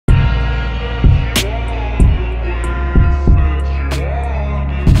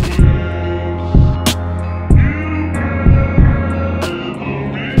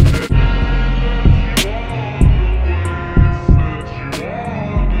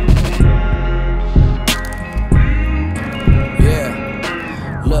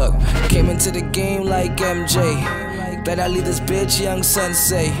into the game like MJ. Bet I leave this bitch young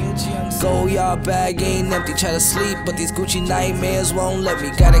sensei. Go yard bag ain't empty. Try to sleep, but these Gucci nightmares won't let me.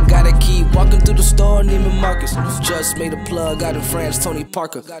 Gotta keep walking through the store, Neiman Marcus. Just made a plug out in France, Tony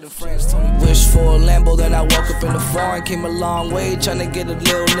Parker. Wish for a Lambo, then I woke up in the foreign. Came a long way, tryna get a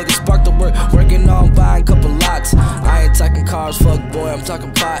little nigga spark to work. Working on buying couple lots. I ain't talking cars, fuck boy, I'm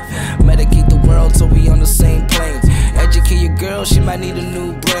talking pot. Medicate the world so we on the same plane. Educate your girl, she might need a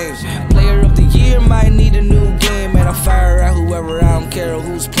new brain. Player of the year might need a new game. And I fire at whoever, I don't care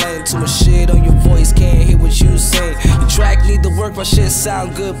who's playing. Too much shit on your voice, can't hear what you saying. Your track need to work, my shit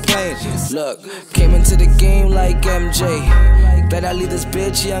sound good playing. Look, came into the game like MJ. Bet I leave this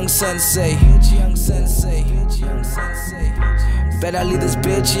bitch young sensei. Bet I leave this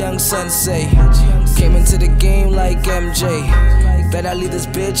bitch young sensei. Came into the game like MJ. Bet I leave this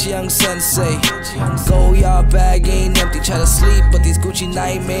bitch young sensei. Go yard bag ain't empty. Try to sleep, but these Gucci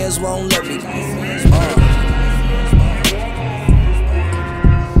nightmares won't let me.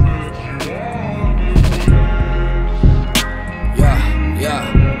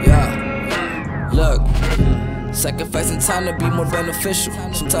 Look, sacrificing time to be more beneficial.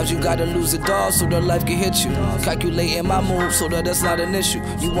 Sometimes you gotta lose it all so that life can hit you. Calculating my moves so that that's not an issue.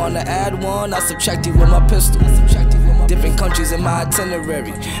 You wanna add one, I subtract you with my pistol. Different countries in my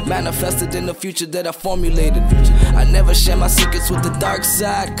itinerary, manifested in the future that I formulated. I never share my secrets with the dark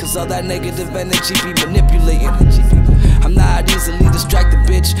side, cause all that negative energy be manipulating. I'm not easily distracted,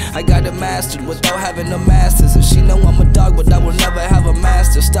 bitch. I got it mastered without having a masters. And she know I'm a dog, but I will never have a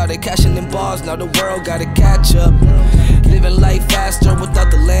master. Started cashing in bars, now the world gotta catch up. Living life faster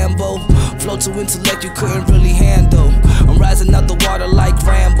without the Lambo. Flow to intellect you couldn't really handle. I'm rising out the water like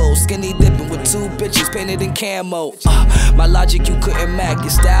Rambo. Skinny dipping with two bitches painted in camo. My logic you couldn't mac.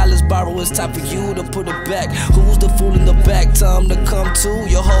 Your style is borrowed, it's time for you to put it back. Who's the fool in the back? Time to come to.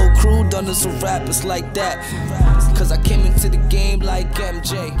 Your whole crew done this with rappers like that. Cause I came into the game like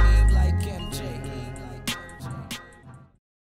MJ.